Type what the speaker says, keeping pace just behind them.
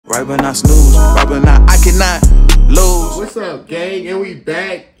Right when I snooze, right when I cannot lose. What's up, gang? And we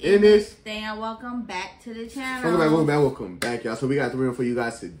back in this. Welcome back to the channel. Welcome back, y'all. So we got 3 for you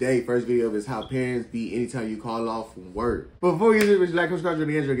guys today. First video is how parents be anytime you call off from work. But before we get into it, would you like to subscribe to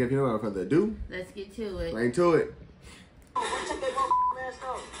the intro again? If you know without further ado, let's get to it. Right into it.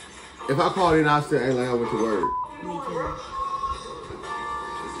 If I called in, I'll still act like I went to work. Me too.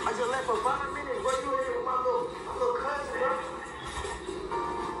 I just left for 5 minutes. Bro, you here with my little cousin, bro?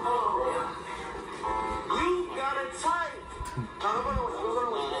 You got it tight. But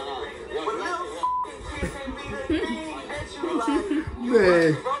little kid can't be the thing that you like.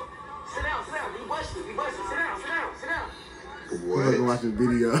 Man. Sit down. Be busted. Sit down. What? I'm watching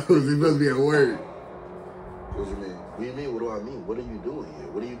videos. He must be at work. What do you mean? What do you mean? What do I mean? What are you doing here?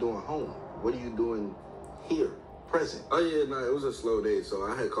 What are you doing home? What are you doing here? Present. Oh yeah, no, it was a slow day. So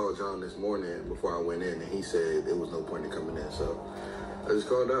I had called John this morning before I went in, and he said there was no point in coming in. So I just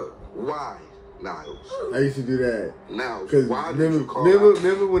called out. Why, Niles? I used to do that. Now, because why did you call out?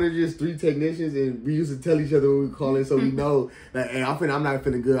 Remember when it was just 3 technicians, and we used to tell each other when we call in, so we know that, hey, I'm not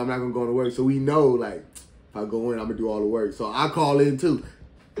feeling good. I'm not gonna go to work. So we know, like, if I go in, I'm gonna do all the work. So I call in too.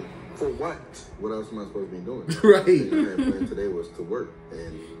 For what? What else am I supposed to be doing? Right. The thing I had planned today was to work,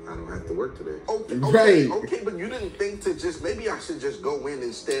 and I don't have to work today. Okay, but you didn't think to just, maybe I should just go in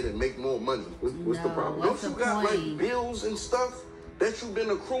instead and make more money. What's the problem? What's Don't the you got point? like bills and stuff that you've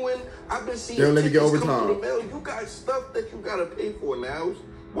been accruing? I've been seeing They'll let me get tickets come overtime. through the mail. You got stuff that you gotta pay for now.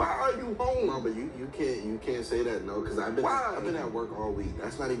 Why are you home? No, but you can't say that, no, because I've been at work all week.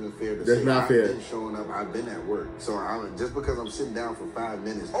 That's not even fair to say. That's not fair. I've been showing up. I've been at work. So just because I'm sitting down for 5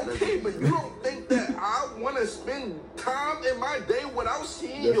 minutes. Okay, but you don't think that I want to spend time in my day without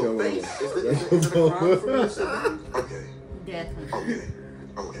seeing your face? Is it a crime for me to sit down? Okay. Definitely.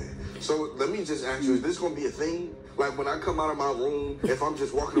 Okay. So let me just ask you, is this going to be a thing? Like when I come out of my room, if I'm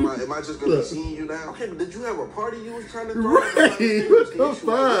just walking around, am I just gonna be seeing you now? Okay, but did you have a party you was trying to throw? Right, what's so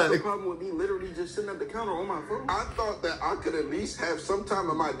fun? What's the problem with me literally just sitting at the counter on my phone? I thought that I could at least have some time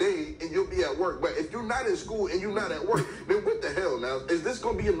in my day and you'll be at work. But if you're not in school and you're not at work, then what the hell now? Is this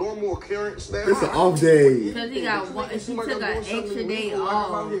gonna be a normal occurrence now? It's an off day. Because he took an extra day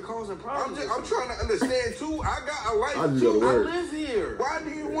off. I'm trying to understand too. I got a life too. I live here. Why do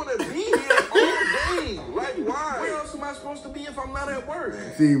you want to be here all day? Like why? Where else am I supposed to be if I'm not at work?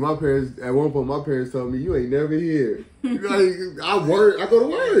 See, my parents, at one point, my parents told me, you ain't never here. Like, I go to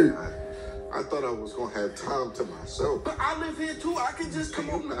work. I thought I was going to have time to myself. But I live here too. I can just come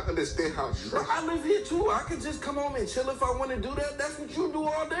home. I understand how stressful. I live here too. I can just come home and chill if I want to do that. That's what you do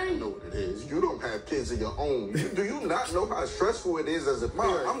all day. You know what it is. You don't have kids of your own. Do you not know how stressful it is as a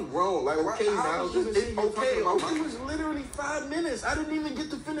parent? I'm grown. Like, okay, now. It was literally 5 minutes. I didn't even get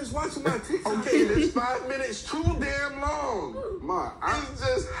to finish watching my TikTok. Okay, this 5 minutes too damn long. Ma, it's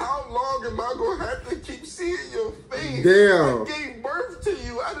just how long am I going to have to keep seeing your face? Damn. I gave birth to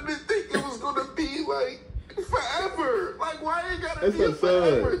you. I didn't think it was going to be like forever. Like, why you gotta be a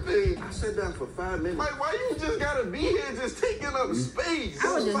forever thing? I sat down for 5 minutes. Like, why you just gotta be here just taking up space?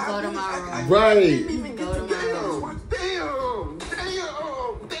 I would just go to my room. Right. I didn't even get to get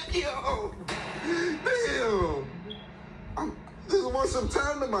Damn. I just want some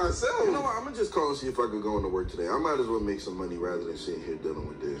time to myself. You know what? I'm gonna just call and see if I can go into work today. I might as well make some money rather than sitting here dealing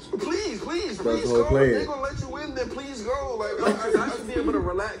with this. But please go. If they're gonna let you in, then please go. Like, I should be able to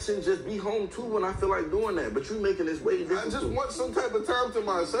relax and just be home too when I feel like doing that. But you making this way difficult. I just want some type of time to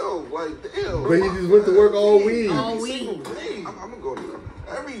myself. Like, damn. But you just went to work all week. All week. I'm gonna go to work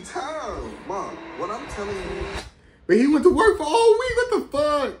every time, Mom. What I'm telling you. But he went to work for all week. What the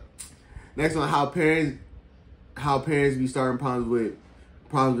fuck? Next one, how parents be starting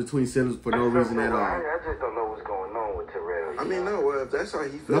problems between siblings for no reason at all. I just don't know what's going on with Terrell. I mean, no, if that's how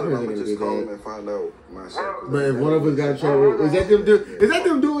he feels, I'm gonna just call him and find out myself. But if one of us got in trouble, is that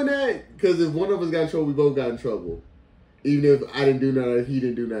them doing that? Because if one of us got in trouble, we both got in trouble. Even if I didn't do nothing, if he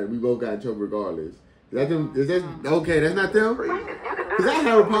didn't do nothing, we both got in trouble regardless. Is that them? Is that okay? That's not them. Because I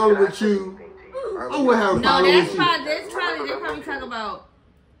have a problem with you. I would have a problem with you. They probably talk about.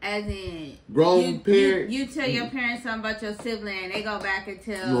 As in, grown parents. You tell your parents something about your sibling, and they go back and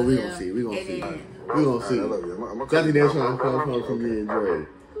tell we gonna see. We gonna see. I think they're trying to come from me and Dre.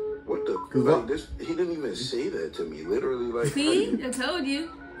 What the? Like, this, he didn't even say that to me. Literally, like. See, I told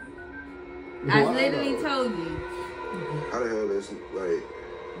you. I literally told you. How the hell is like?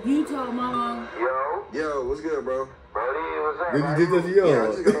 You told Mom. Yo, what's good, bro? Brody, what's up? Did you just yo? Yeah, I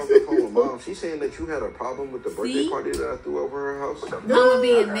just got off the phone with Mom. She's saying that you had a problem with the birthday party that I threw over her house. Mama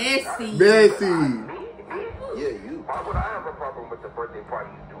being messy. Messy. Me? Yeah, you. Why would I have a problem with the birthday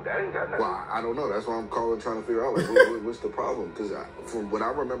party you threw That ain't got nothing. Well, I don't know. That's why I'm calling, trying to figure out like what's the problem. Because from what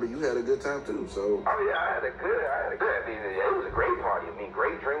I remember, you had a good time too. So. Oh yeah, I had a good. I mean, it was a great party. I mean,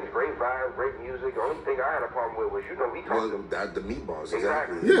 great drinks, great vibes, great music. The only thing I had a problem with was, we talked about the meatballs.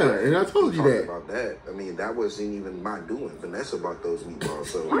 Exactly. Yeah, and I told you that. About that. I mean, that wasn't even my doing. Vanessa bought those meatballs.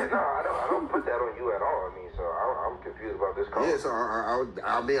 So. Yeah, no, I don't put that on you at all. I mean, so I'm confused about this call. Yeah, so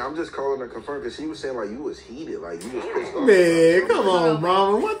I mean, I'm just calling to confirm because she was saying like you was heated, like you was pissed off. Man, come on,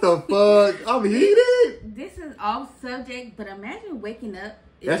 mama. What the fuck? I'm heated. This is off subject, but imagine waking up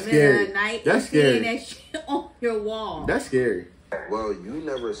in That's the middle scary. of the night That's and seeing scary. that shit on your wall. That's scary. Well, you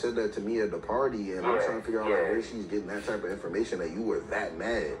never said that to me at the party, and I'm trying to figure out like where she's getting that type of information that you were that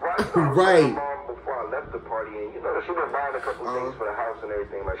mad. Right. Before I left the party, and she been buying a couple things for the house and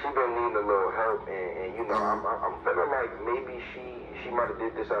everything. Like she been needing a little help, and I'm feeling like maybe she might have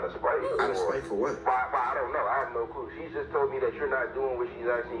did this out of spite. Out of spite for what? I don't know. I have no clue. She's just told me that you're not doing what she's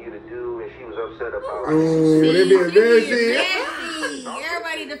asking you to do, and she was upset about it. Ooh, they be embarrassing.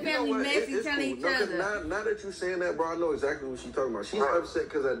 Everybody in the family messy telling each other. Now that you're saying that, bro, I know exactly what she's talking about. She's upset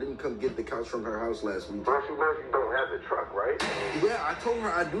because I didn't come get the couch from her house last week. Bro, she knows you don't have the truck, right? Yeah, I told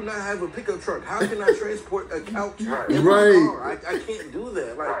her I do not have a pickup truck. How can I transport a couch in my Right. car? I can't do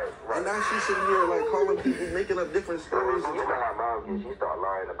that. Like, and now she's sitting here like calling people, making up different stories. You know how mom gets. She start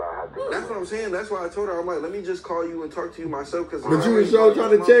lying about how things. That's what I'm saying. That's why I told her, I'm like, let me just call you and talk to you myself. Cause But you was sure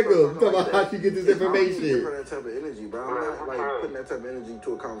trying to check her. Talk about how she get this I don't give information. her that type of energy, bro. I'm not like putting that type of energy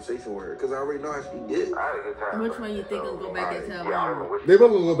to a conversation with her because I already know how she get. I had a good time. Which one you think will go back and tell mama? They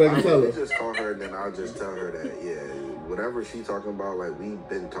both gonna go back and tell Let me her. just call her and then I'll just tell her that, yeah, whatever she talking about, like, we've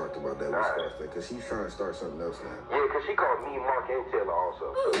been talked about that with stuff, because she's trying to start something else now. Yeah, because she called me, Mark, and Taylor also.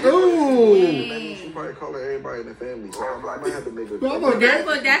 Ooh. That means she probably calling everybody in the family, so I might have to make a...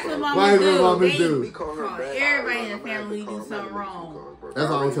 That's what mama Why is do. what mama They do? call her call back. everybody in the family do something wrong. That's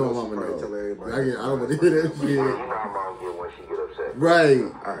all I'm telling mama Tell know. everybody. I don't want to hear that You know shit. how mom get when she get upset. Right.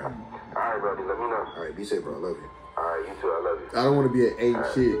 All right. All right, buddy, let me know. All right, be safe, bro. I love you. All right, you too, I love you. I don't want to be an ain't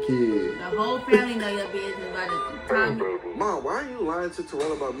shit kid. The whole family know your business by the time you... Baby. Mom, why are you lying to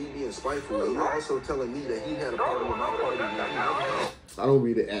Terrell about me being spiteful? And you're also telling me that he had a problem with my party. I don't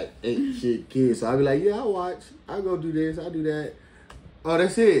be the ain't shit kid. So I be like, yeah, I'll watch. I'll go do this. I'll do that. Oh,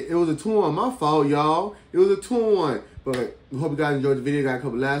 that's it. It was a 2-1. My fault, y'all. It was a 2-1. But I hope you guys enjoyed the video. Got a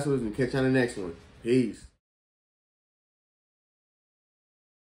couple last ones and catch you on the next one. Peace.